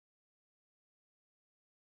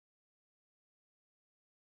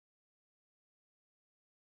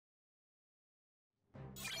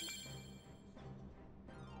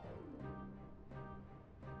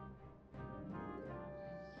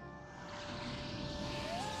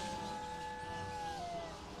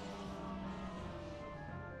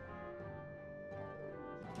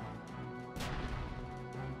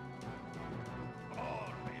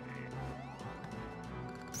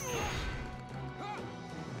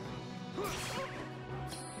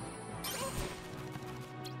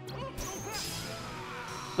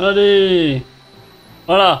Allez.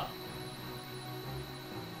 Voilà.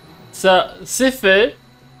 Ça, c'est fait.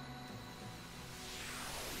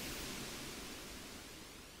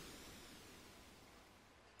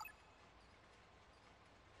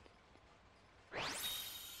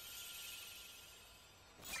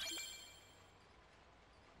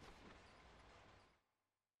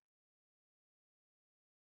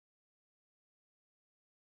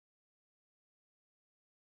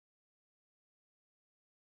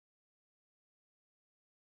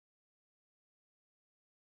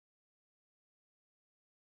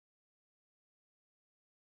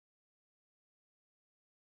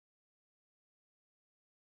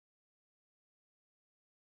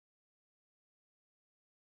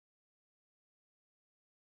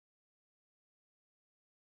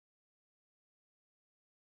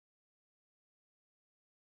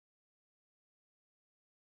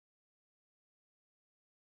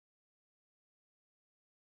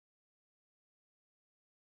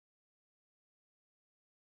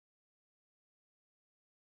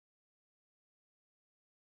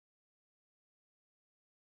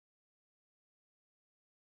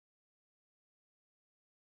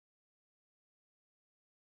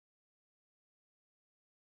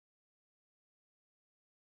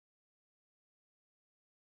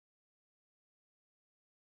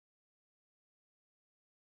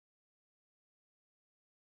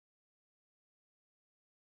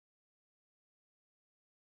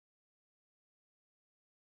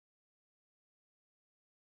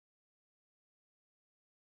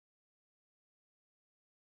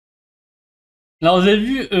 Alors, vous avez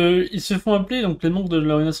vu, ils se font appeler, donc les membres de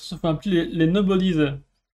l'organisation se font appeler les nobodies.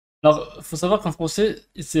 Alors, faut savoir qu'en français,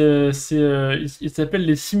 ils s'appellent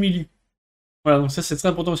les simili. Voilà, donc ça, c'est très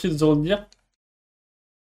important aussi de se retenir.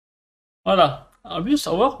 Voilà. Un bus,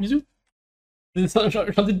 au revoir, bisous. J'ai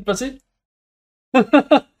envie de passer.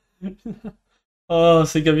 Oh,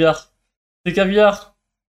 c'est caviar. C'est caviar.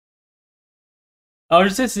 Alors,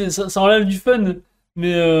 je sais, ça enlève du fun,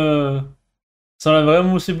 mais ça enlève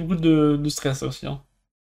vraiment aussi beaucoup de stress aussi, hein.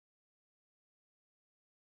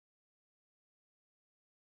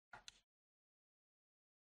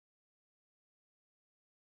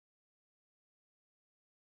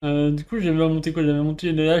 Du coup, j'avais monté quoi? J'avais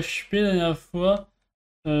monté le HP la dernière fois.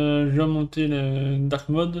 Je vais monter le Dark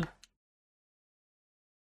Mode.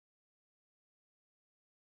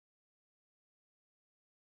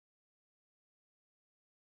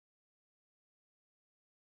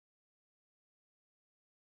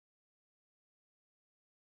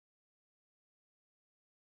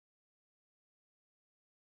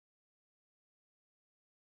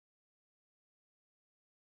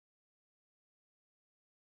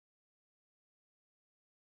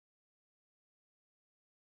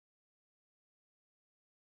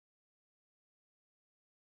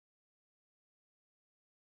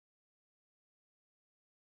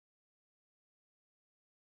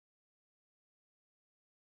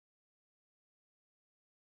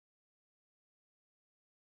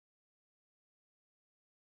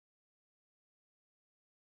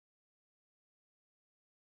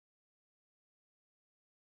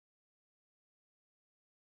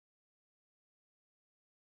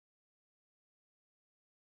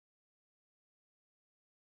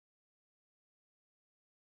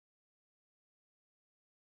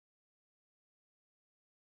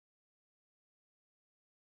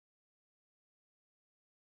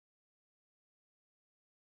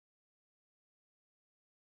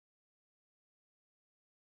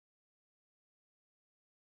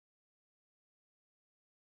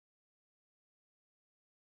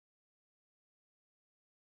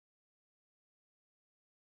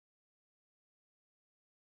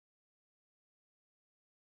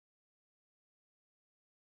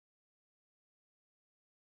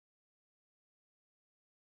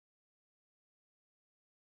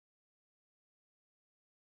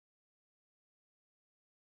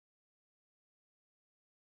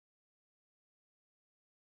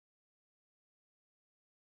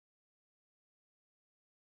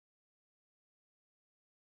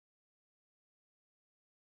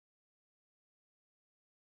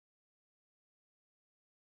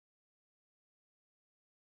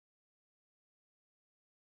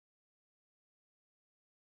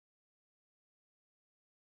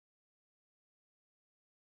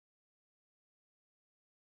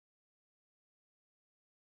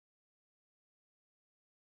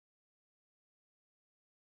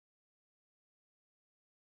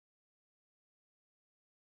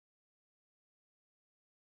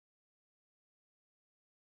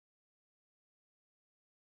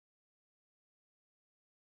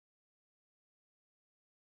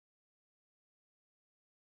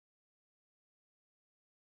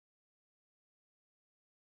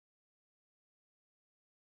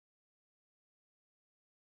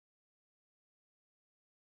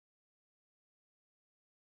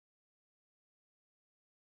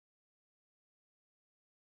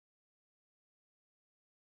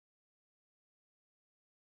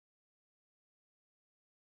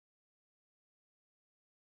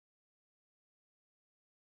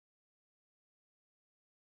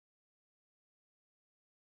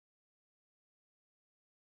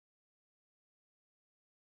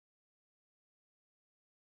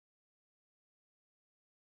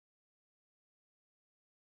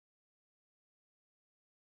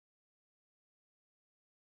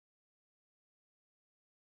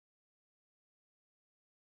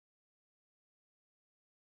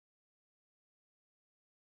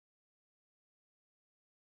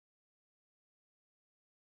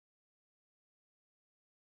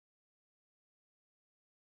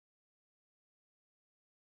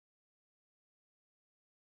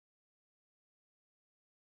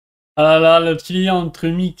 Ah là là, le petit lien entre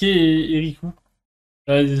Mickey et Riku.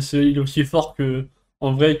 Ouais, il est aussi fort que,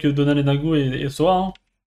 en vrai, que Donald et Nago et Sora, hein.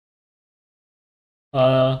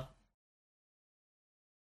 Ah,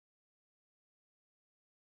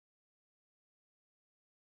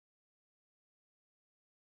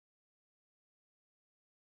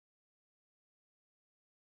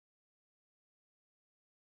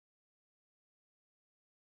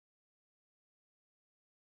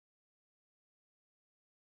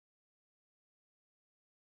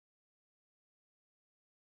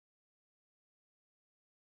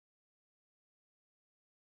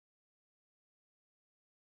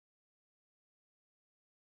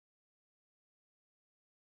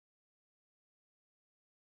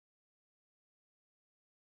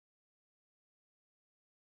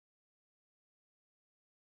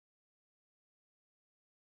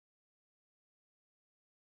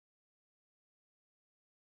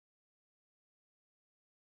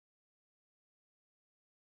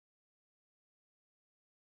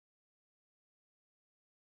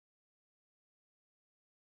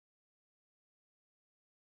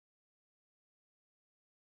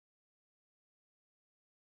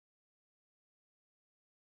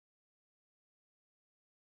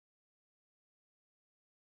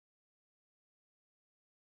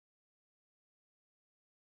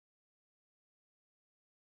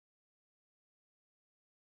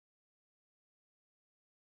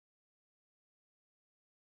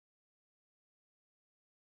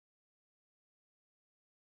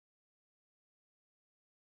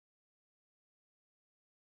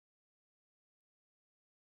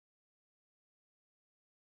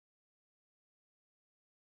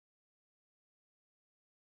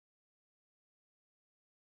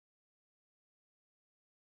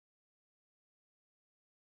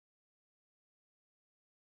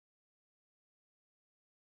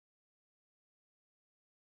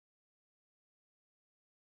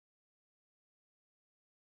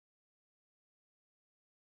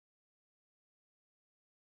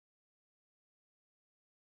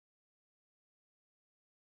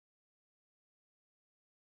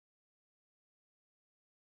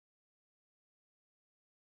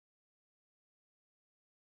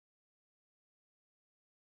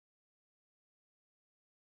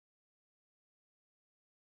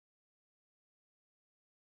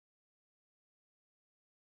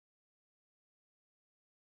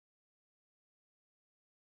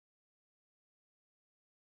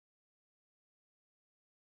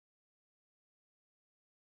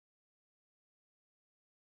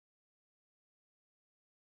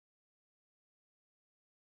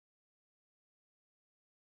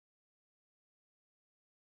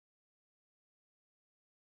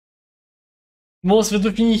 bon, c'est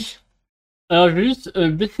bientôt fini. Alors, je vais juste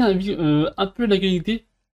baisser un peu la qualité,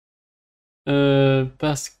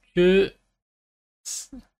 parce que...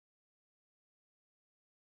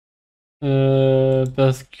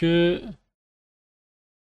 parce que...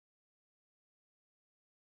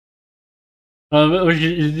 ouais,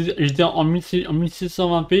 j'étais en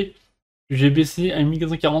 1620p, j'ai baissé à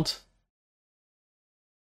 1440.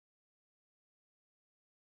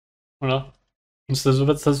 Voilà. Donc ça se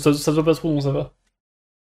voit pas, ça se voit pas trop, bon, ça va.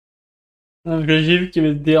 Parce que j'ai vu qu'il y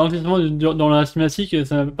avait des ralentissements dans la cinématique et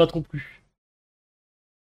ça m'avait pas trop plu.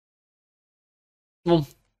 Bon,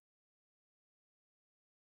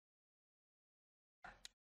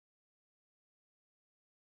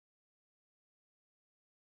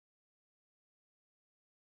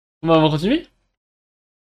 on va continuer?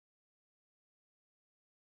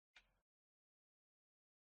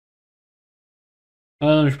 Ah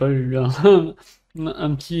non, je sais pas, j'ai eu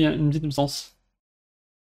une petite absence.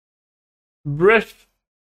 Bref,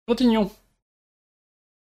 continuons.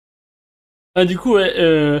 Ah, du coup,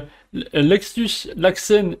 ouais, Lexus,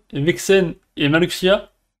 Laxen, Vexen et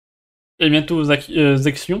Maluxia, et bientôt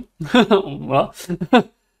Zexion, voilà,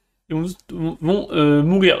 ils vont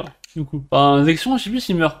mourir, du coup. Enfin, Zexion, je sais plus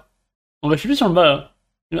s'il meurt. En vrai, je sais plus si on le bat,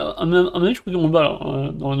 là. À mon avis, je crois qu'on le bat,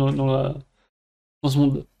 là, dans ce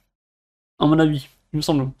monde. À mon avis, il me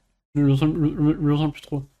semble. Je le sens plus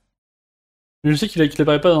trop. Mais je sais qu'il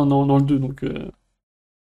apparaît pas dans le 2, donc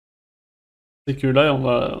c'est que là, on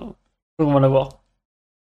va l'avoir.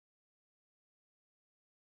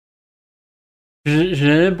 J'ai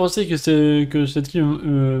même pensé que cette île,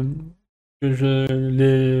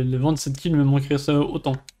 les ventes de cette île me manqueraient ça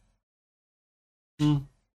autant. Hmm.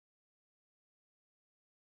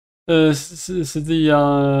 C'était il y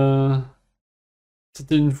a,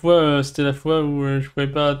 c'était une fois, c'était la fois où je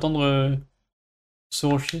pouvais pas attendre ce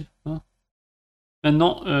rocher, hein.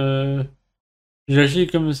 Maintenant, j'ai agi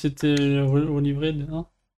comme si c'était relivré, hein.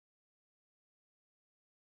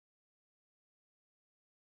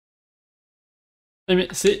 Mais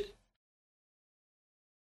c'est...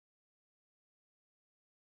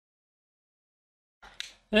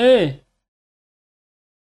 Hey!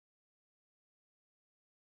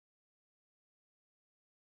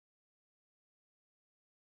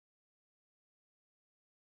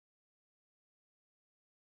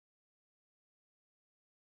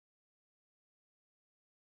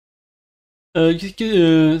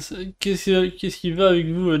 Qu'est-ce qui va avec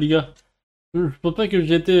vous, les gars? Je pense pas que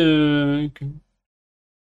j'étais... Je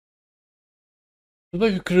pense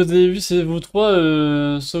pas que je vous ai vu, c'est vous trois,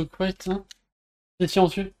 so quiet, hein? C'est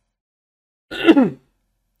silencieux. Qu'est-ce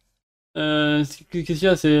qu'il y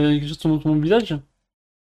a? C'est quelque chose sur mon visage?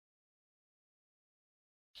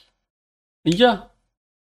 Les gars!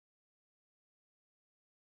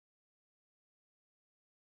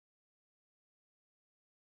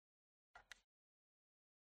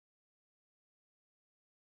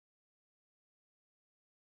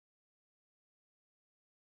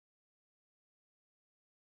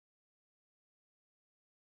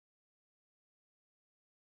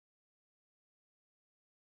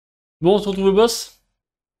 Bon, on se retrouve au boss.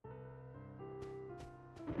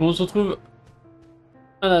 Bon, on se retrouve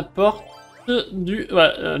à la porte du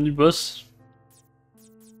boss.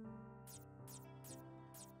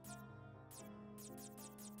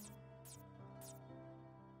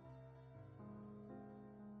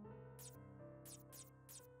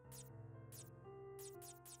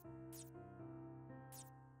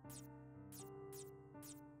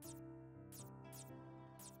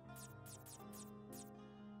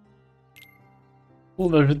 Bon,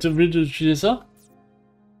 bah, je vais t'obliger d'utiliser ça.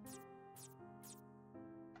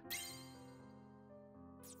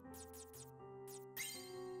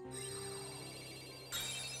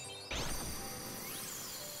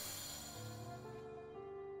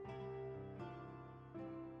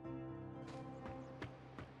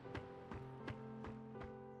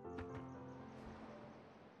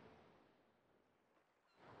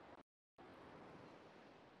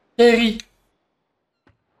 Kairi!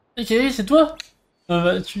 Hey, Kairi, c'est toi?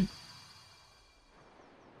 Bah,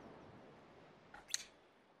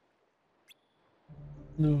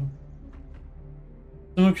 Non.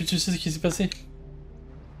 Dis-moi que tu sais ce qui s'est passé.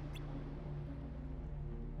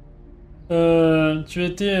 Tu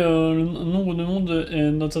étais le nombre de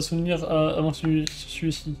mondes dans ta souvenir avant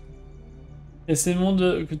celui-ci. Et ces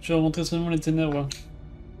mondes que tu as montré seulement les ténèbres.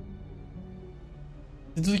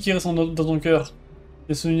 C'est tout ce qui reste dans ton cœur.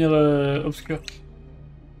 Les souvenirs obscurs.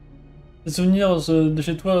 Les souvenirs de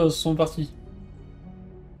chez toi sont partis.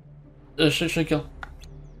 Chacun.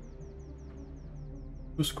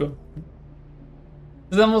 Tous quoi.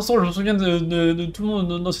 C'est un mensonge, je me souviens de tout le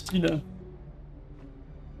monde dans cette île.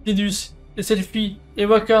 Tidus, et Selfie, et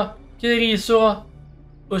Waka, Kairi et Sora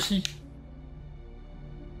aussi.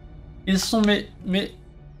 Ils sont mes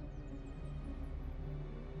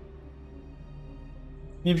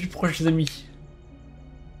plus proches amis.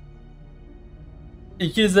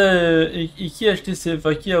 Et qui les a, et qui a acheté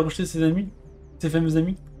enfin, qui a rejeté ses amis, ses fameux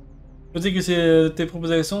amis? Peut-être que c'est tes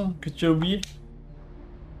propositions que tu as oubliées.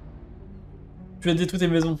 Tu as détruit tes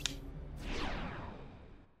maisons.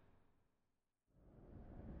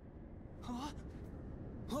 Huh?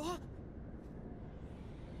 Huh?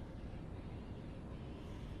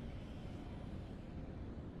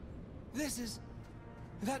 This is...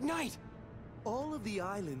 that night! All of the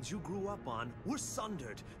islands you grew up on were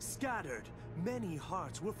sundered, scattered. Many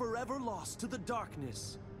hearts were forever lost to the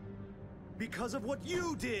darkness. Because of what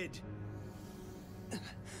you did!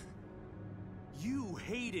 You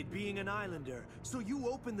hated being an islander, so you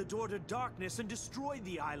opened the door to darkness and destroyed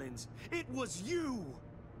the islands. It was you!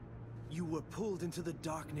 You were pulled into the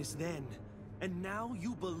darkness then, and now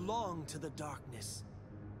you belong to the darkness.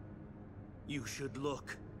 You should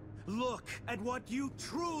look. Look at what you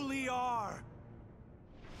truly are!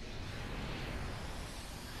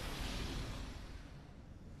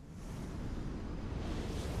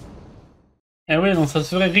 Eh ouais, donc ça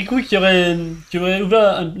serait Riku qui aurait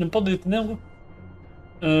ouvert la porte des ténèbres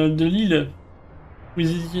de l'île où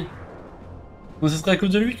ils étaient. Donc ce serait à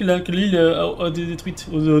cause de lui que l'île a été détruite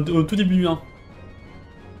au tout début, hein.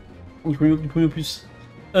 Du premier opus.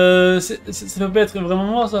 Ça peut pas être vraiment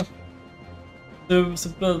moi, ça. Ça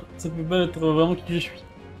peut pas être vraiment qui je suis.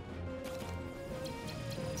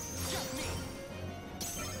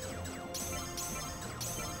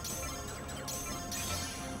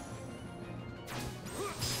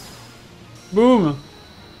 Boum!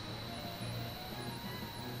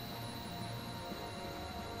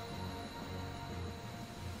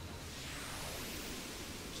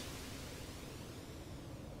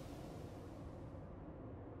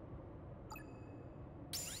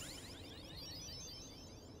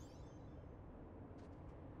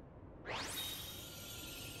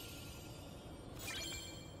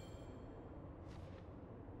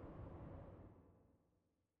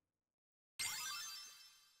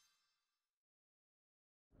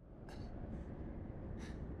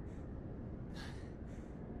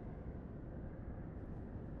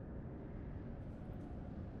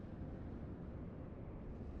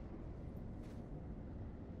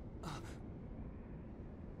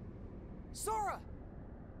 Sora!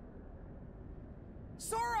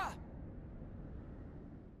 Sora!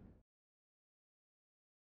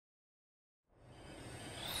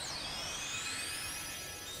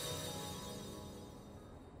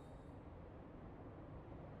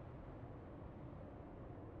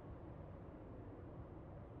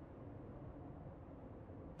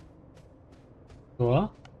 Quoi?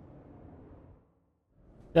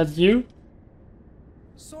 That's you?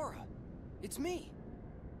 Sora, it's me.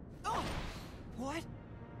 Oh! What?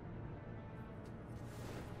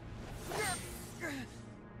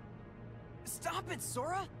 Stop it,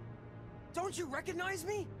 Sora! Don't you recognize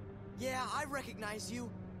me? Yeah, I recognize you.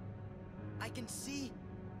 I can see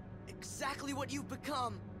exactly what you've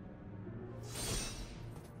become.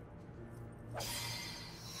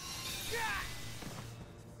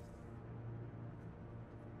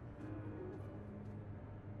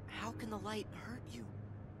 How can the light hurt you?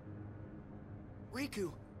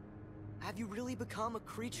 Riku, have you really become a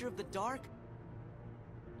creature of the dark?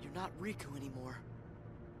 You're not Riku anymore.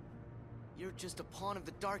 You're just a pawn of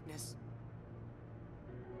the darkness.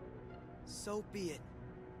 So be it.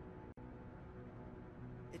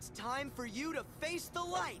 It's time for you to face the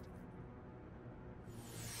light!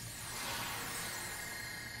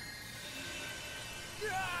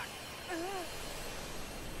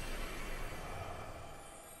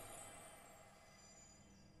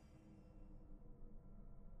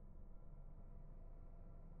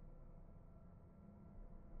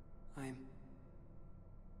 I'm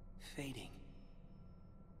fading.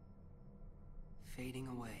 Fading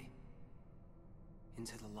away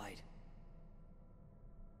into the light.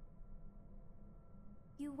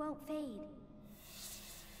 You won't fade.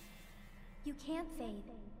 You can't fade.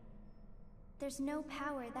 There's no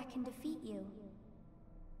power that can defeat you.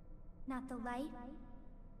 Not the light,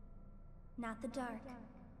 not the dark.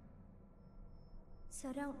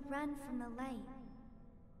 So don't run from the light,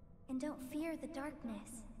 and don't fear the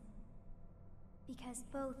darkness, because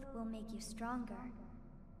both will make you stronger.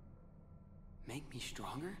 Make me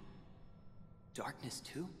stronger? Darkness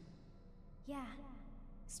too? Yeah,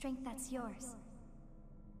 strength that's yours.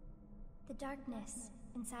 The darkness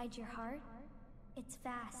inside your heart, it's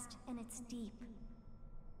vast and it's deep.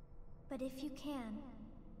 But if you can,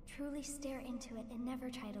 truly stare into it and never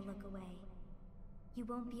try to look away, you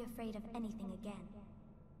won't be afraid of anything again.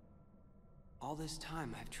 All this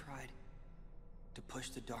time I've tried to push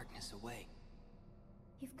the darkness away.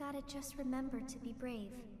 You've got to just remember to be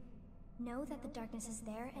brave. Know that the darkness is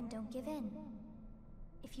there and don't give in.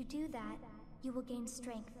 If you do that, you will gain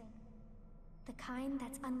strength. The kind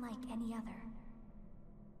that's unlike any other.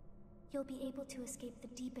 You'll be able to escape the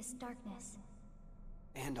deepest darkness.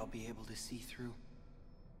 And I'll be able to see through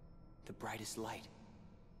the brightest light.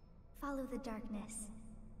 Follow the darkness.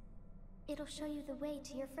 It'll show you the way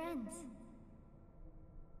to your friends.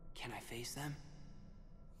 Can I face them?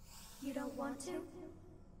 You don't want to?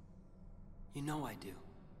 You know I do.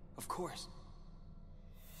 Of course.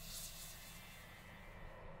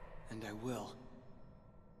 And I will.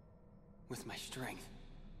 With my strength.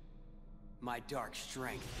 My dark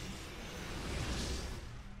strength.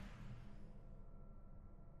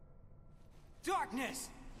 Darkness!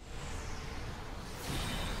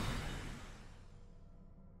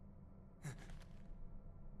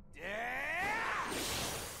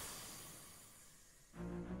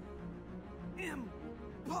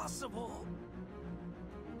 Impossible!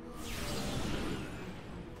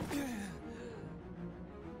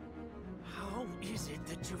 How is it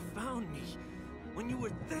that you found me when you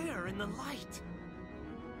were there in the light?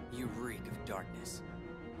 You reek of darkness.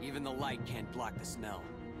 Even the light can't block the smell.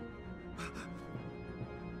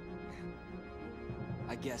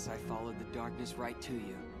 I guess I followed the darkness right to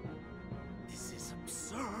you. This is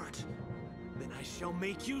absurd. Then I shall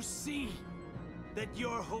make you see that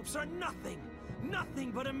your hopes are nothing.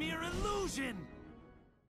 Nothing but a mere illusion.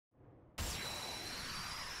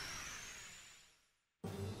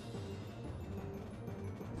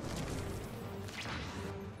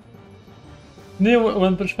 Né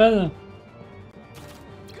One Punch Man?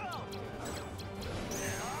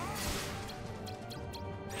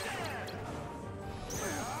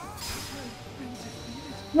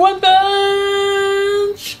 One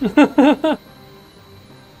Punch.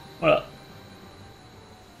 Voilà.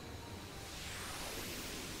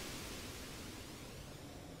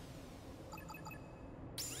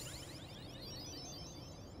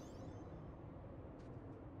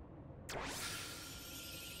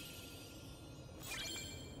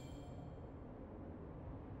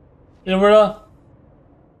 Et voilà.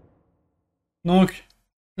 Donc,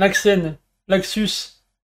 l'Axen, l'Axus,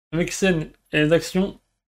 Vexen et les actions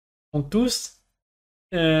sont tous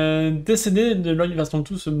décédé de l'organisation,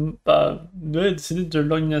 tous, pas, décédé de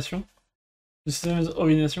l'organisation, de cette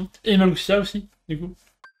organisation. Et Maluxia aussi, du coup.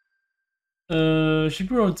 Je sais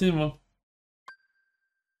plus où on était, moi.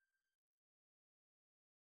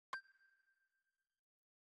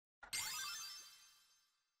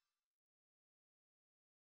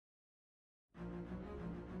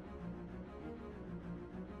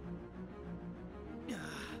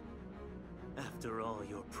 After all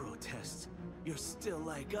your protests, you're still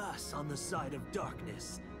like us on the side of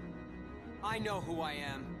darkness. I know who I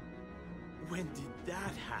am. When did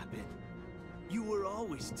that happen? You were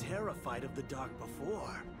always terrified of the dark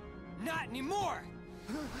before. Not anymore!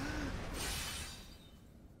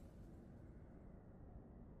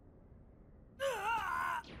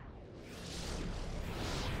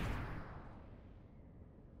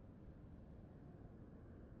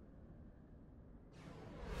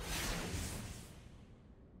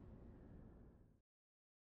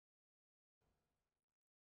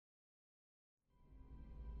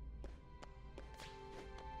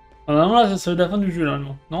 Normalement, là, ça va être la fin du jeu,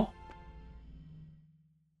 normalement, non?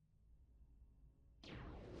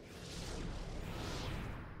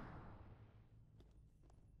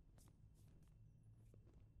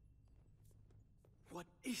 What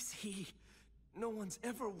is he? No one's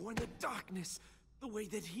ever worn the darkness the way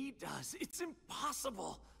that he does. It's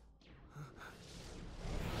impossible.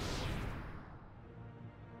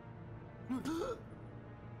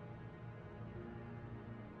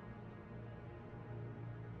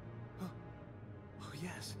 Oh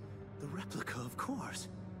yes, the replica, of course.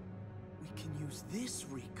 We can use this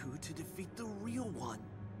Riku to defeat the real one.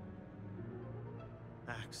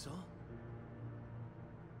 Axel?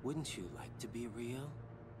 Wouldn't you like to be real?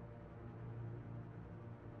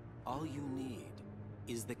 All you need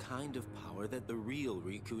is the kind of power that the real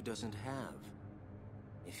Riku doesn't have.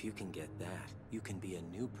 If you can get that, you can be a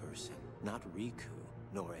new person, not Riku,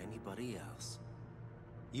 nor anybody else.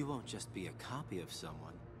 You won't just be a copy of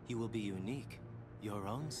someone, you will be unique, your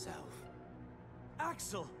own self.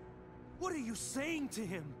 Axel! What are you saying to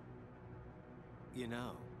him? You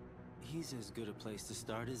know, he's as good a place to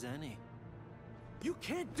start as any. You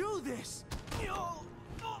can't do this!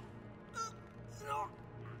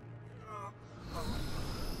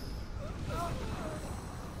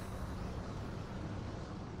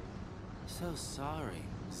 So sorry,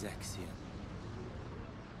 Zexian.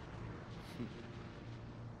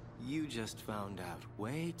 You just found out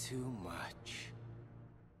way too much.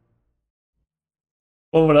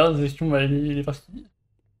 Bon, voilà, la question, bah, il est parti.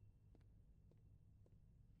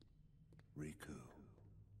 Riku.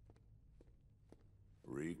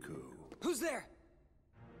 Riku. Who's there?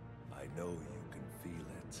 I know you can feel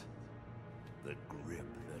it. The grip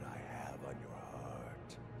that I have on your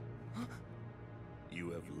heart.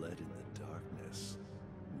 You have led in the darkness,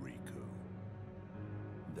 Riku.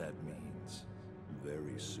 That means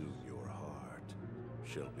very soon your heart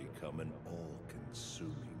shall become an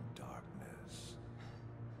all-consuming darkness.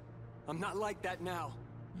 I'm not like that now.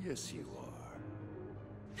 Yes, you are.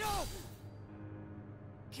 No!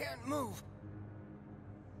 Can't move.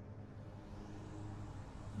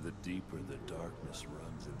 The deeper the darkness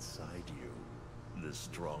runs inside you, the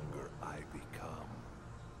stronger I become.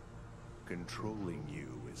 Controlling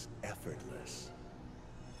you is effortless.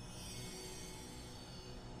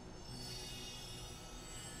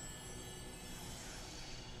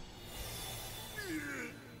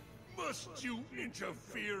 Must you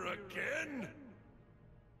interfere again?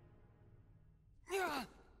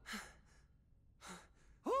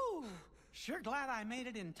 Ooh, sure glad I made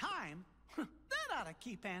it in time. That ought to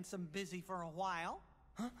keep Ansem busy for a while.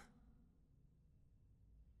 Huh?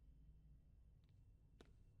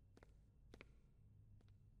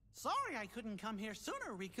 Sorry I couldn't come here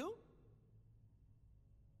sooner, Riku.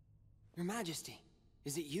 Your Majesty,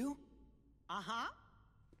 is it you? Uh-huh.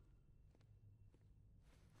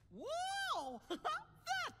 Whoa!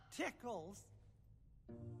 That tickles!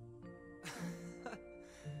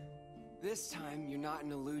 This time, you're not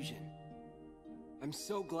an illusion. I'm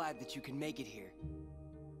so glad that you can make it here.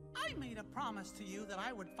 I made a promise to you that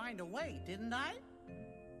I would find a way, didn't I?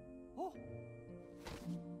 Oh.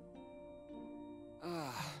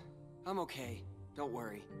 I'm okay. Don't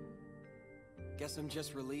worry. Guess I'm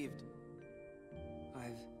just relieved.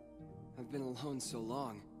 I've been alone so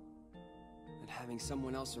long that having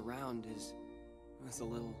someone else around is a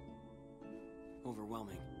little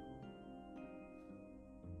overwhelming.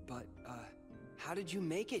 But, how did you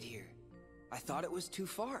make it here? I thought it was too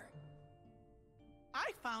far.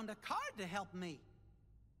 I found a card to help me.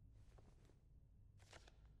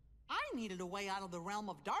 I needed a way out of the realm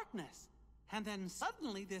of darkness. and then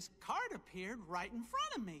suddenly this card appeared right in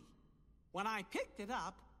front of me. When I picked it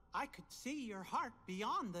up, I could see your heart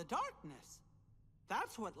beyond the darkness.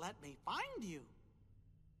 That's what let me find you.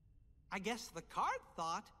 I guess the card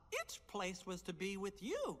thought its place was to be with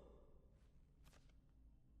you.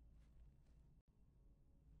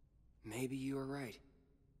 Maybe you were right.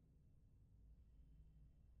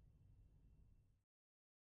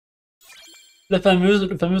 Le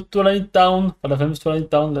fameux Twilight Town, enfin la fameuse Twilight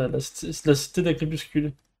Town, la cité des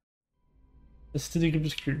crépuscules. La cité des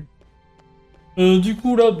crépuscules. Du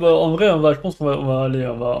coup là, bah, en vrai, je pense qu'on va aller,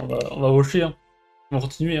 on va rusher, hein. On va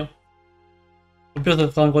continuer, hein. Au pire, ça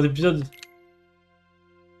fera un gros épisode.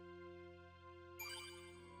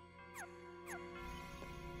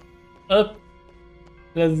 Hop,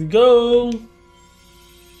 let's go.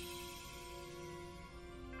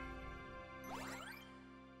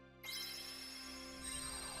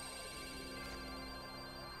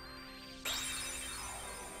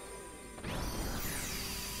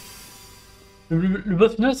 Le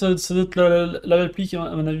boss final, ça doit être la réplique,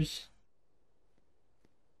 à mon avis.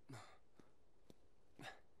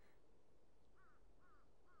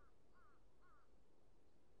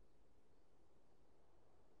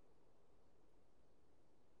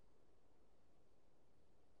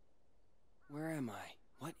 Where am I?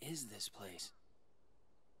 What is this place?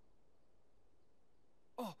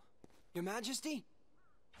 Oh, Your Majesty?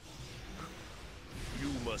 You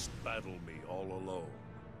must battle me all alone.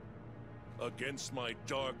 Against my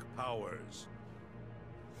dark powers.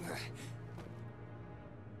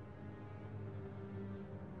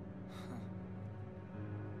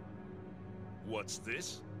 What's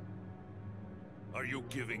this? Are you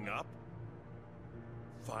giving up?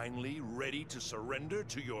 Finally ready to surrender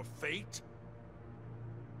to your fate?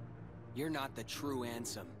 You're not the true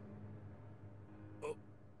Ansem. Oh.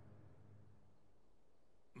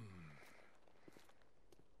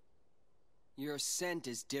 Your scent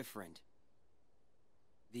is different.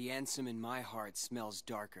 The Ansem in my heart smells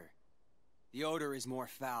darker. The odor is more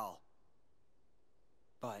foul.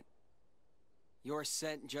 But your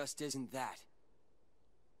scent just isn't that.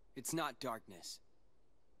 It's not darkness.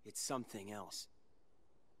 It's something else.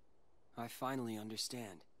 I finally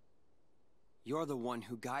understand. You're the one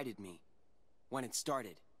who guided me when it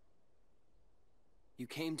started. You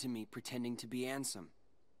came to me pretending to be Ansem.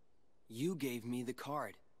 You gave me the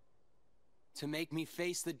card to make me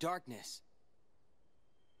face the darkness.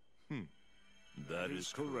 That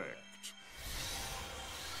is correct.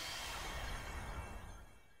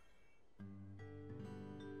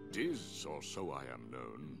 "'Tis, or so I am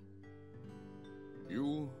known.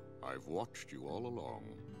 I've watched you all along.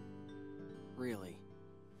 Really?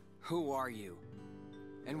 Who are you?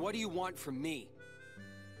 And what do you want from me?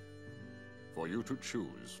 For you to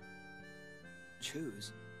choose.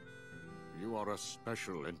 Choose? You are a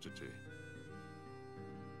special entity.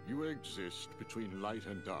 You exist between light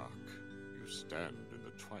and dark. You stand in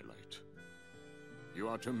the twilight. You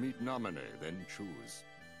are to meet Namine, then choose.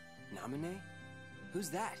 Namine? Who's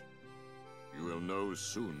that? You will know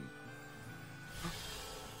soon.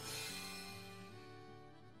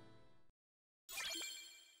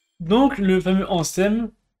 Donc, le fameux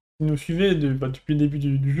Ansem, qui nous suivait depuis le début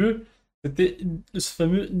du jeu, c'était ce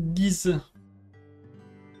fameux 10.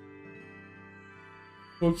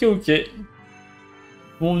 Ok, ok.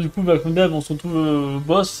 Bon, du coup, comme d'hab, on se retrouve au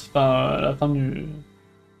boss, enfin, à la fin du...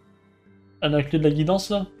 à la clé de la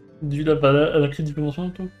guidance, là. À la clé de dimension,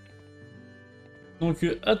 et tout. Donc,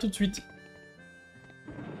 à tout de suite.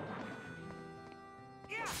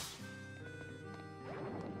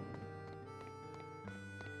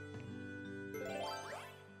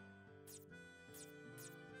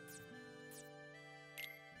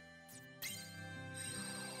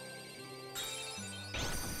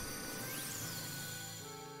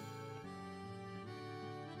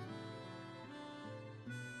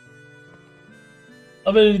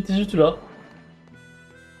 Ah bah, il était juste là.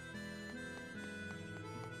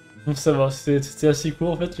 Donc ça va, c'était assez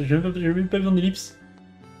court en fait, j'ai même pas vu en ellipse.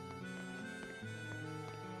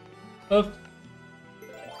 Hop.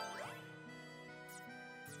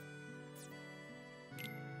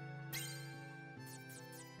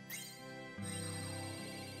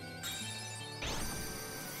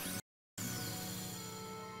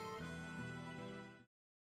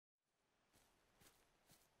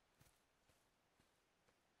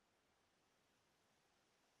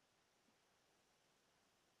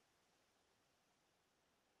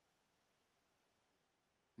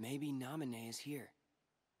 Maybe Namine is here.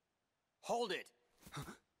 Hold it!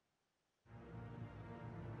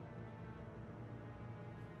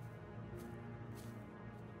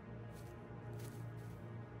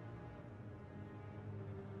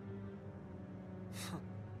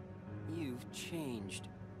 You've changed.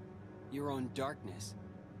 Your own darkness.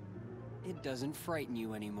 It doesn't frighten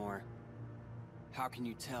you anymore. How can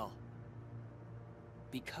you tell?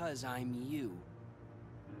 Because I'm you.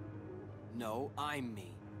 No, I'm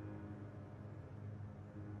me.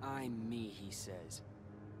 I'm me, he says.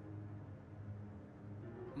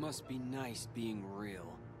 Must be nice being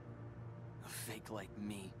real. A fake like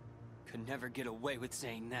me could never get away with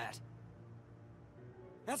saying that.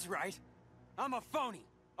 That's right. I'm a phony.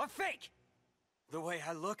 A fake. The way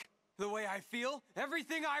I look, the way I feel,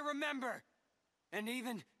 everything I remember. And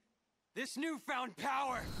even this newfound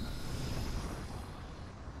power.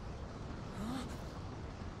 Huh?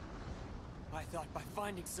 I thought by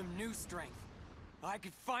finding some new strength, I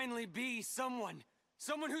could finally be someone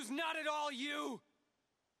who's not at all you.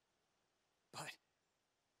 But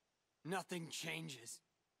nothing changes.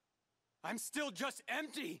 I'm still just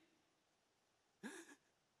empty.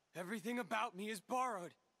 Everything about me is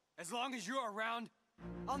borrowed. As long as you're around,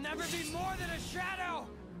 I'll never be more than a shadow!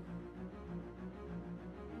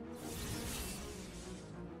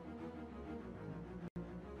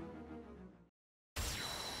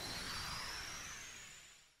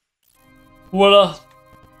 Voilà.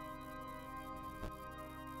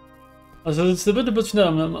 Ah, c'est pas de boss final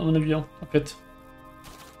à mon avis, hein, en fait.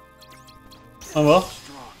 On va voir.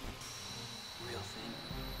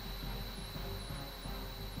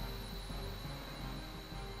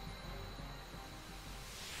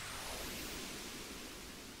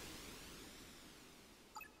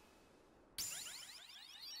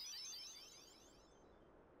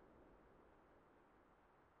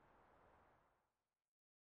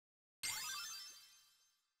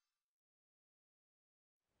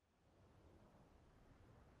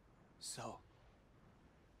 So,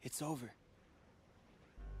 it's over.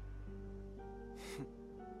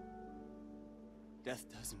 Death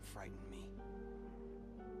doesn't frighten me.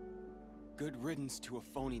 Good riddance to a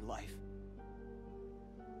phony life.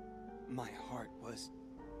 My heart was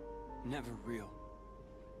never real.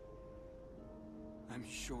 I'm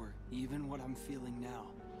sure even what I'm feeling now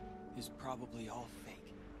is probably all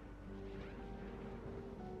fake.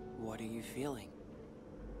 What are you feeling?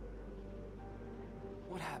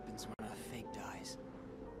 What happens when a fake dies?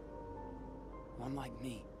 One like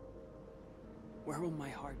me. Where will my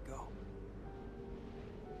heart go?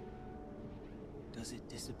 Does it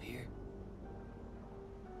disappear?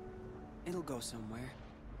 It'll go somewhere.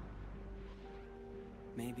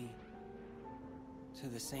 Maybe to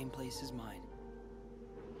the same place as mine.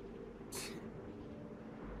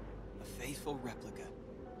 A faithful replica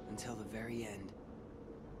until the very end.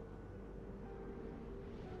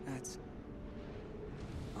 That's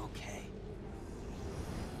okay.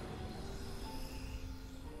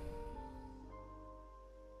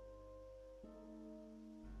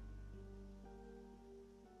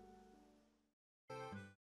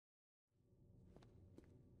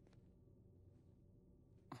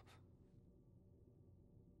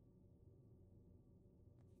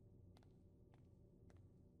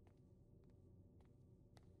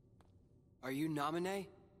 Are you Namine?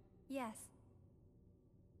 Yes.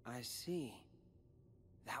 I see.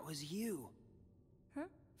 That was you. Huh?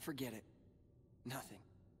 Forget it. Nothing.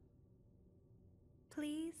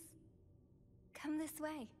 Please, come this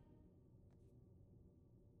way.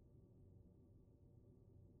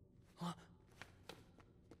 Huh?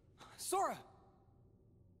 Sora!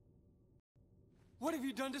 What have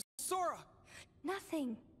you done to Sora?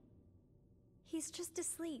 Nothing. He's just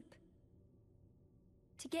asleep.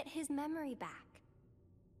 To get his memory back.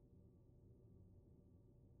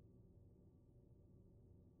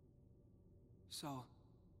 So,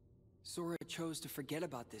 Sora chose to forget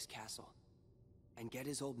about this castle and get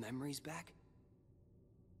his old memories back?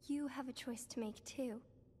 You have a choice to make too.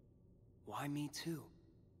 Why me too?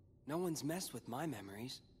 No one's messed with my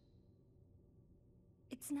memories.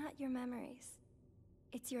 It's not your memories.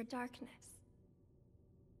 It's your darkness.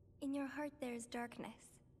 In your heart there's darkness.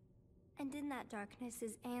 And in that darkness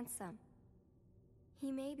is Ansem.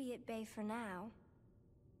 He may be at bay for now,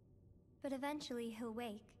 but eventually he'll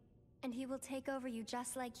wake, and he will take over you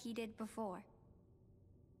just like he did before.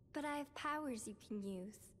 But I have powers you can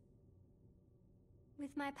use.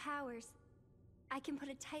 With my powers, I can put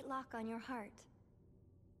a tight lock on your heart.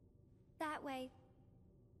 That way,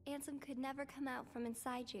 Ansem could never come out from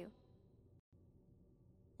inside you.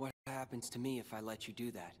 What happens to me if I let you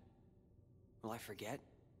do that? Will I forget?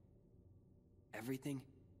 Everything?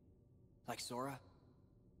 Like Sora?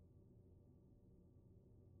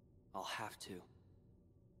 I'll have to.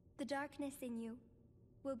 The darkness in you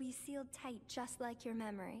will be sealed tight just like your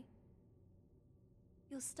memory.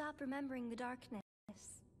 You'll stop remembering the darkness.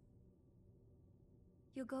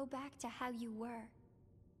 you'll go back to how you were.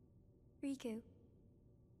 Riku,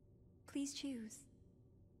 please choose.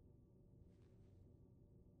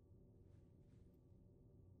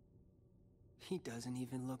 He doesn't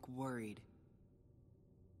even look worried.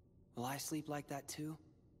 Will I sleep like that too?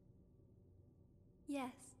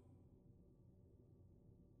 Yes.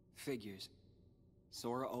 Figures.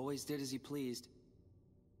 Sora always did as he pleased.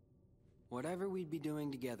 Whatever we'd be doing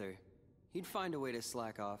together, he'd find a way to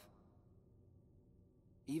slack off.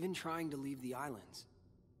 Even trying to leave the islands.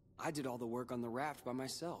 I did all the work on the raft by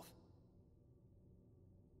myself.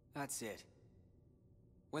 That's it.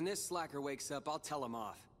 When this slacker wakes up, I'll tell him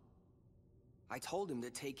off. I told him to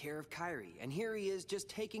take care of Kairi, and here he is just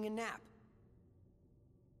taking a nap.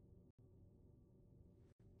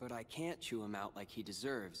 But I can't chew him out like he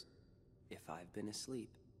deserves, if I've been asleep.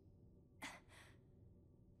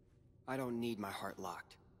 I don't need my heart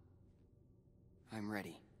locked. I'm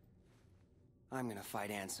ready. I'm gonna fight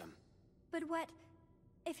Ansem. But what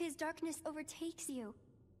if his darkness overtakes you?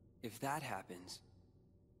 If that happens,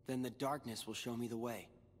 then the darkness will show me the way.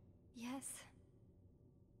 Yes,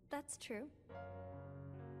 that's true.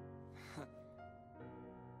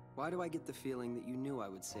 Why do I get the feeling that you knew I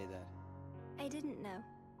would say that? I didn't know.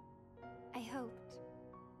 I hoped.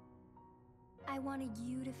 I wanted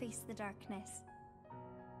you to face the darkness.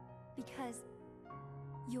 Because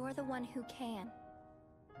you're the one who can.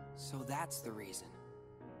 So that's the reason.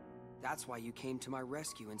 That's why you came to my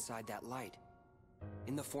rescue inside that light.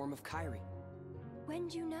 In the form of Kairi.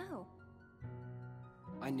 When'd you know?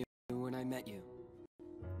 I knew when I met you.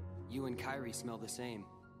 You and Kairi smell the same.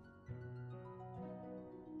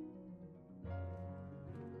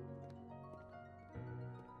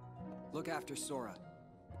 Look after Sora.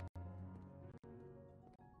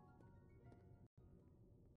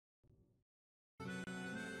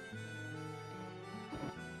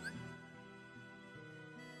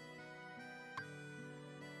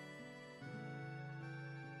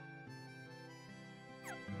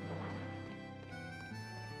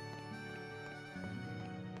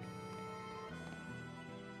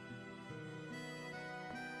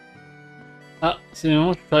 Ah, c'est le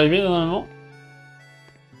moment où je peux arriver normalement.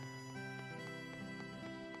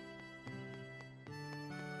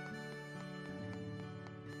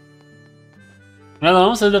 Là,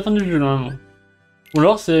 normalement, c'est la fin du jeu, normalement. Ou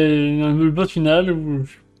alors, c'est le boss final, ou...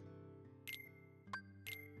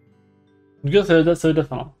 En tout cas, ça va être la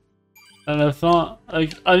fin. À la fin,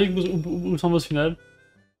 avec ou sans boss final.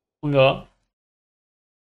 On verra.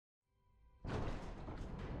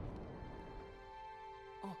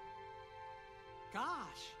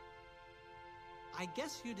 Gosh. I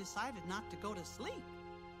guess you decided not to go to sleep.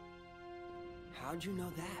 How'd you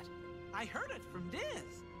know that? I heard it from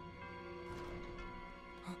Diz.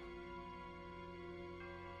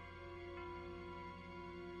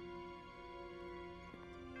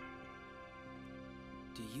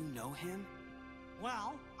 Do you know him?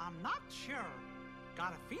 Well, I'm not sure.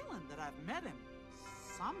 Got a feeling that I've met him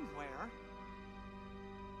somewhere.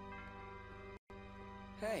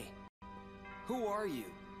 Hey, who are you?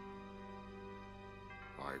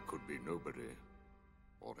 I could be nobody,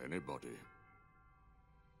 or anybody.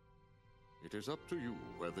 It is up to you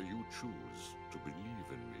whether you choose to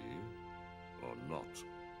believe in me or not.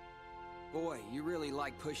 Boy, you really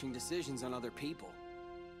like pushing decisions on other people.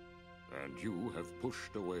 And you have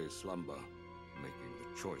pushed away slumber, making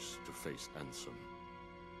the choice to face Ansem.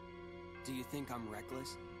 Do you think I'm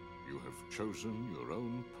reckless? You have chosen your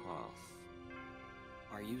own path.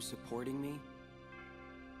 Are you supporting me?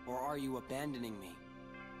 Or are you abandoning me?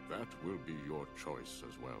 That will be your choice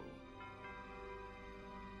as well.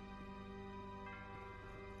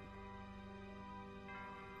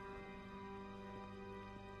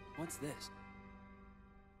 What's this?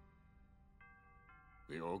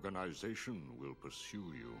 The organization will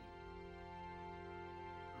pursue you.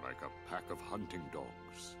 Like a pack of hunting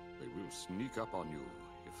dogs, they will sneak up on you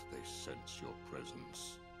if they sense your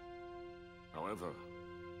presence. However,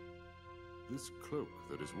 this cloak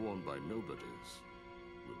that is worn by nobodies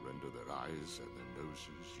will render their eyes and their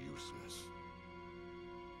noses useless.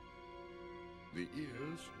 The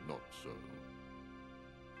ears, not so.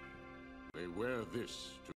 They wear this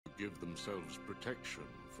to give themselves protection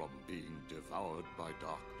from being devoured by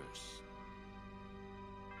darkness.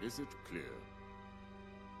 Is it clear?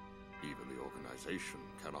 Even the organization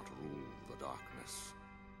cannot rule the darkness.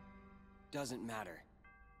 Doesn't matter.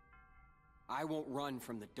 I won't run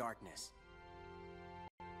from the darkness.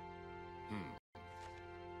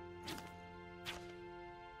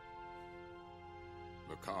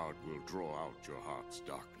 The card will draw out your heart's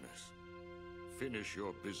darkness. Finish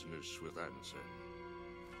your business with Ansem.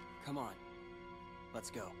 Come on. Let's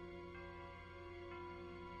go.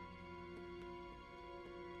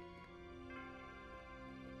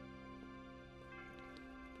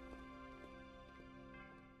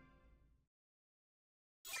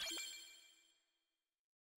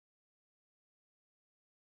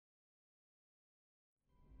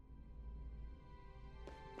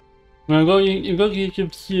 Il y a encore quelques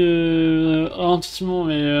petits ralentissements,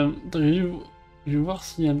 mais attends, je vais voir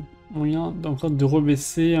s'il y a moyen encore de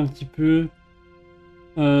rebaisser un petit peu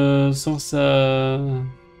sans que ça.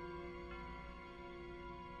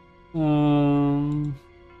 Euh,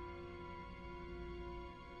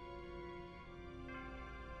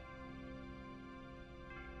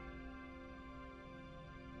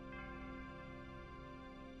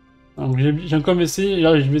 donc j'ai encore baissé, et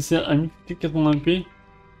là je vais baisser à 1080p.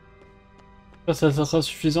 Ça sera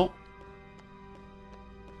suffisant.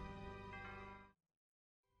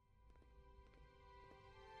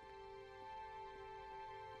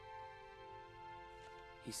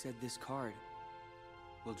 He said this card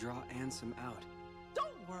will draw Ansem out.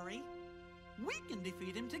 Don't worry. We can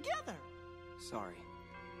defeat him together. Sorry.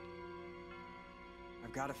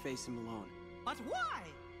 I've got to face him alone. But why?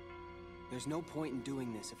 There's no point in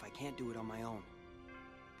doing this if I can't do it on my own.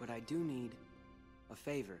 But I do need a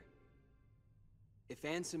favor. If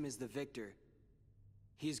Ansem is the victor,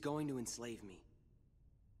 he is going to enslave me.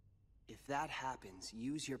 If that happens,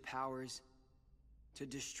 use your powers to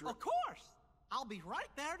destroy— Of course! I'll be right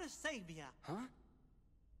there to save you. Huh?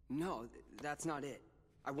 No, that's not it.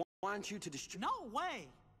 I want you to destroy— No way!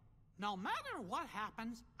 No matter what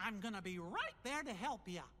happens, I'm gonna be right there to help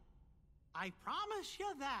you. I promise you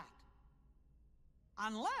that.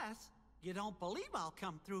 Unless you don't believe I'll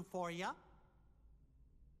come through for you.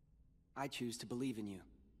 I choose to believe in you.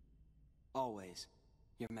 Always,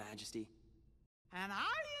 Your Majesty. And I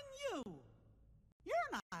in you.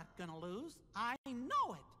 You're not gonna lose. I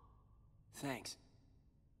know it. Thanks.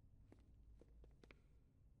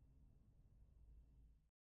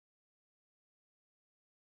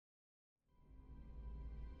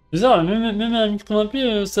 Bizarre, même à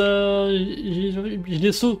 1080p, ça. J'ai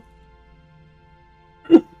des sauts.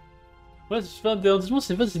 Ouais, c'est pas des arrondissements,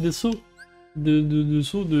 c'est pas, c'est des sauts. De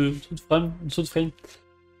sauts de frame. De sauts de frame.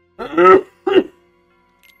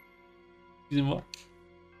 Excusez-moi.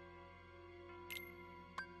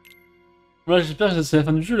 Ouais, j'espère que c'est la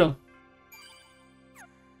fin du jeu là.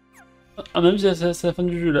 Ah, même si c'est la fin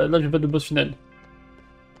du jeu là. Là, je vais pas de boss final.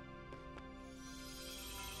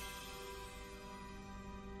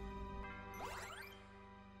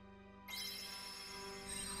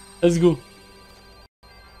 Let's go.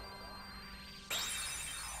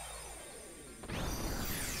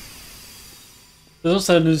 De toute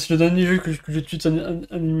façon, c'est le dernier jeu que j'utilise un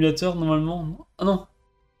émulateur normalement. Ah non.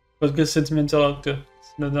 Parce que c'est cet émulateur là,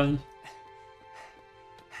 c'est le dernier.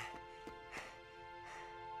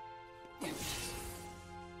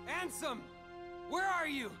 Ansem! Where are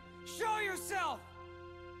you? Show yourself!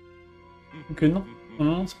 Ok, non.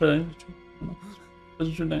 Non, c'est pas la dernière du tout. Non, c'est pas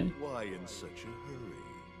du tout la dernière. Why in such a hurry?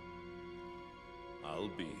 I'll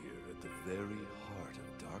be here at the very heart of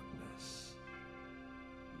darkness,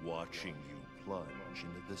 watching you plunge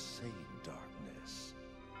into the same darkness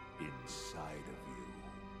inside of you.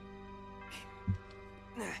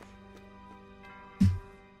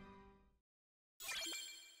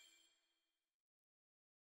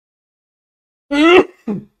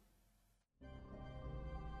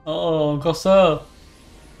 Oh, encore ça.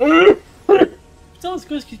 Putain, c'est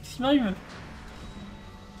quoi ce qui m'arrive?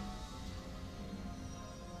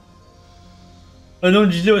 Ah non,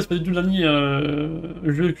 le gilet, ouais, c'est pas du tout le dernier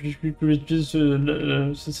jeu que j'utilise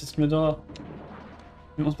ce simulateur là.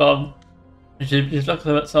 Mais bon, c'est pas grave. J'espère que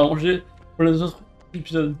ça va arranger pour les autres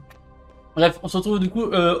épisodes. Bref, on se retrouve du coup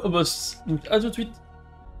au boss. Donc à tout de suite.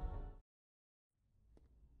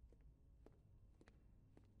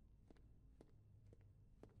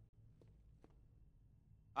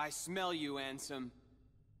 I smell you, Ansem.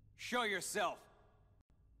 Show yourself.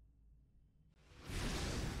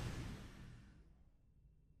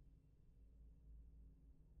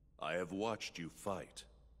 I have watched you fight.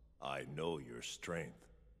 I know your strength.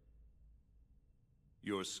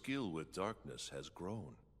 Your skill with darkness has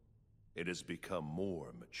grown. It has become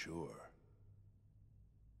more mature.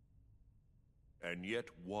 And yet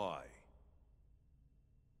why?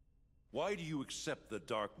 Why do you accept the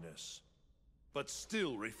darkness, but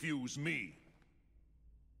still refuse me?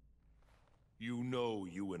 You know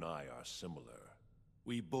you and I are similar.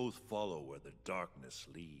 We both follow where the darkness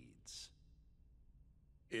leads.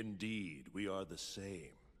 Indeed, we are the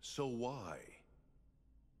same. So why?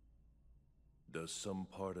 Does some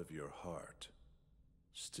part of your heart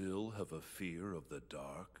Still have a fear of the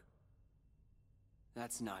dark?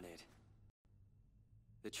 That's not it.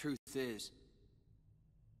 The truth is,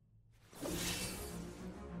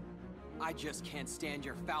 I just can't stand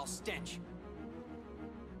your foul stench.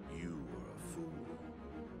 You are a fool.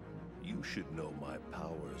 You should know my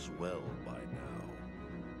powers well by now.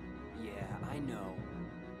 Yeah, I know.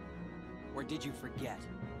 Or did you forget?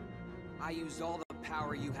 I used all the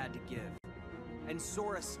power you had to give, and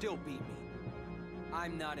Sora still beat me.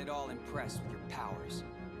 I'm not at all impressed with your powers.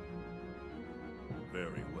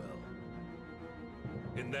 Very well.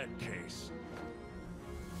 In that case,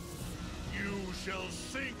 you shall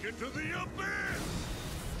sink into the abyss!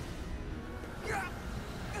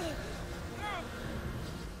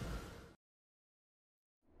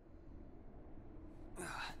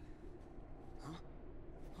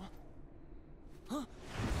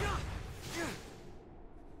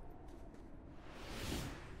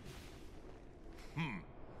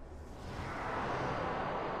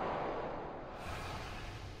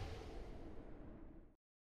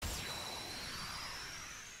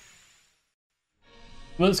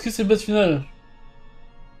 Bon, est-ce que c'est le boss final?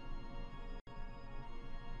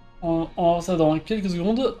 On va voir ça dans quelques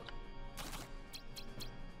secondes.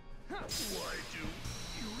 Why do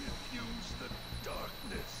you refuse the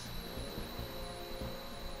darkness?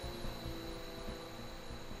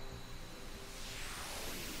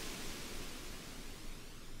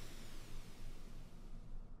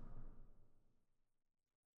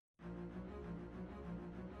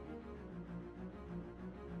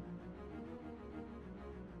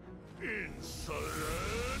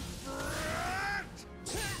 Insolent brat!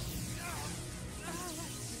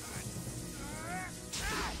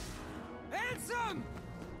 Handsome!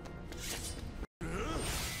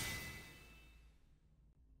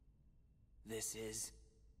 This is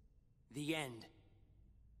the end.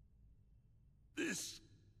 This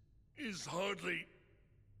is hardly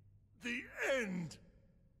the end.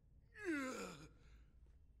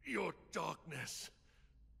 Your darkness,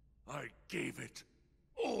 I gave it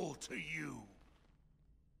all to you.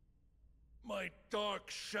 My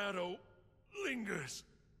dark shadow lingers.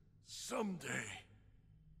 Someday,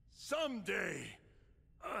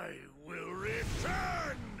 I will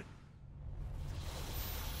return!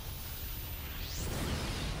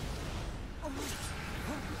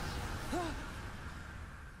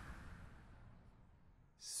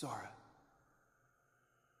 Sora.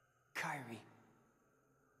 Kairi.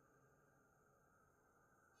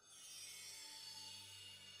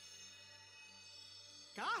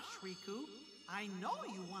 Gosh, Riku, I know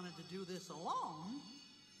you wanted to do this alone,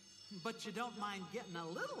 but you don't mind getting a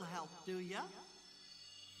little help, do ya?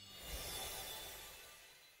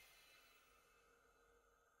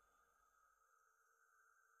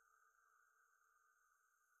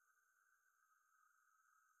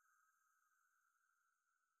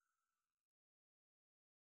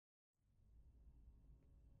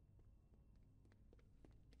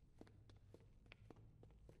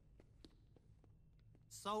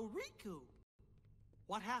 So, Riku,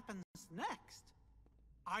 what happens next?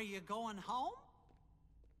 Are you going home?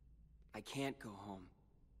 I can't go home.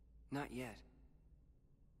 Not yet.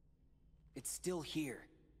 It's still here.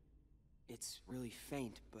 It's really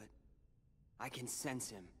faint, but I can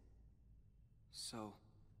sense him. So,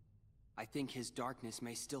 I think his darkness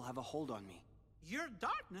may still have a hold on me. Your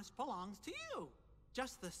darkness belongs to you,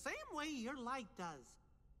 just the same way your light does.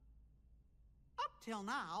 Up till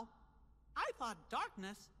now, I thought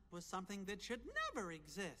darkness was something that should never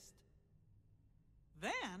exist.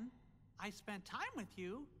 Then, I spent time with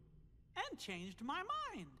you and changed my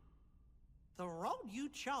mind. The road you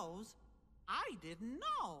chose, I didn't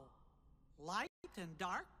know. Light and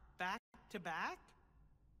dark back to back.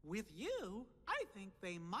 With you, I think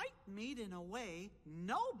they might meet in a way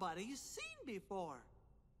nobody's seen before.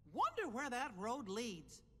 Wonder where that road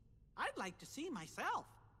leads. I'd like to see myself.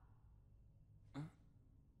 Huh?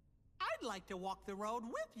 I'd like to walk the road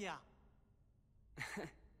with ya.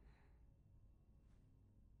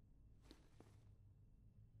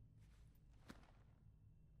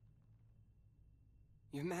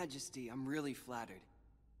 Your Majesty, I'm really flattered.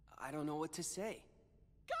 I don't know what to say.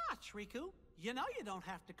 Gosh, Riku, you know you don't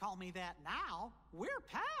have to call me that now. We're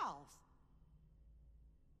pals.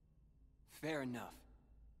 Fair enough,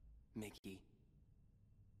 Mickey.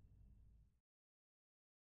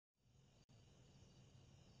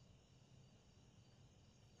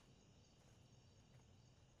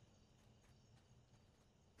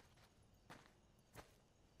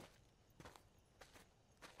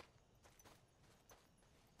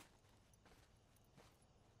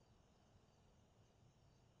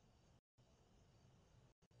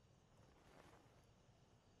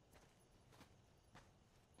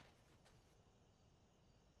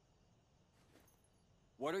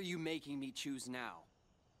 What are you making me choose now?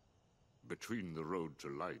 Between the road to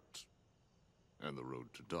light and the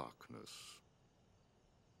road to darkness.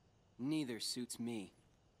 Neither suits me.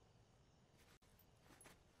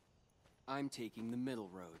 I'm taking the middle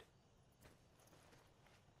road.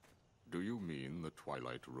 Do you mean the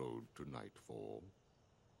Twilight Road to Nightfall?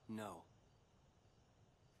 No.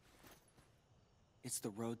 It's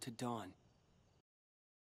the road to dawn.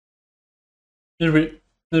 Bien joué,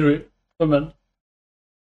 bien joué, pas mal.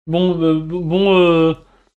 Bon,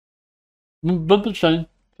 bonne punchline,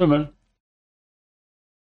 pas mal.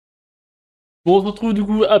 Bon, on se retrouve du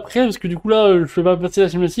coup après, parce que du coup là, je vais pas passer la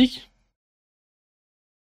cinématique.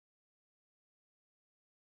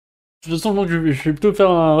 De toute façon, je vais plutôt faire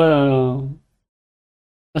un... Ouais,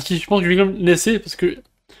 Ah si, je pense que je vais quand même laisser, parce que...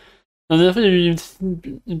 La dernière fois, il y a eu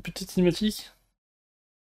une petite cinématique.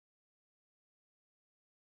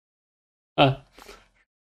 Ah.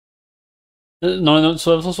 Non, non,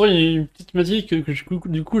 sur l'ascenseur, il y a eu une petite cinématique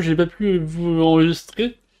du coup, j'ai pas pu vous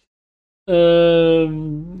enregistrer. Euh...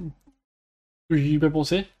 J'y ai pas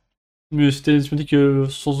pensé. Mais c'était une cinématique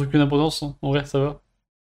sans aucune importance, hein. En vrai, ça va.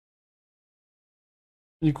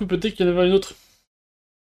 Du coup, peut-être qu'il y en avait une autre.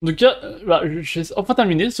 En tout cas, bah, j'ai enfin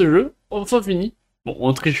terminé ce jeu, enfin fini. Bon,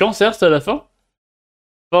 en trichant, certes, à la fin.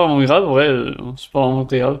 Pas vraiment grave, en vrai, c'est pas vraiment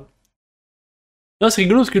très grave. Là, c'est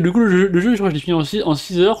rigolo parce que du coup, le jeu je crois que je l'ai fini en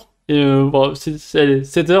 6 heures. Et bon, allez,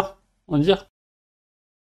 7 heures, on va dire.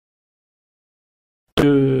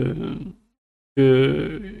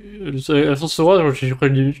 La fin se roi, je crois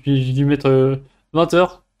que j'ai dû mettre 20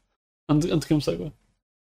 heures. Un truc comme ça, quoi.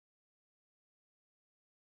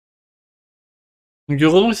 Donc,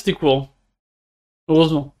 heureusement que c'était court, hein.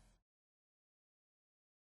 Heureusement.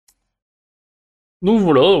 Donc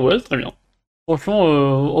voilà, ouais, très bien. Franchement,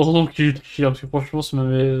 heureusement qu'il est chill, parce que franchement, ça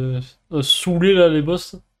m'avait saoulé là, les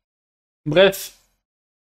boss. Bref.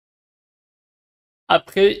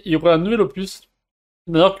 Après, il y aura un nouvel opus.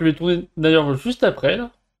 D'ailleurs, que je vais tourner d'ailleurs juste après,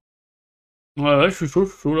 là. Ouais, ouais, je suis chaud,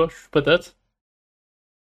 là, je suis patate.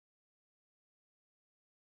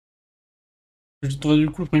 Je vais tourner du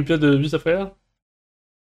coup le premier épisode juste après, là.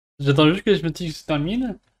 J'attends juste que les cinématiques se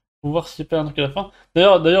terminent, pour voir s'il n'y a pas un truc à la fin.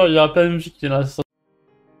 D'ailleurs, il y aura pas la musique qui est là.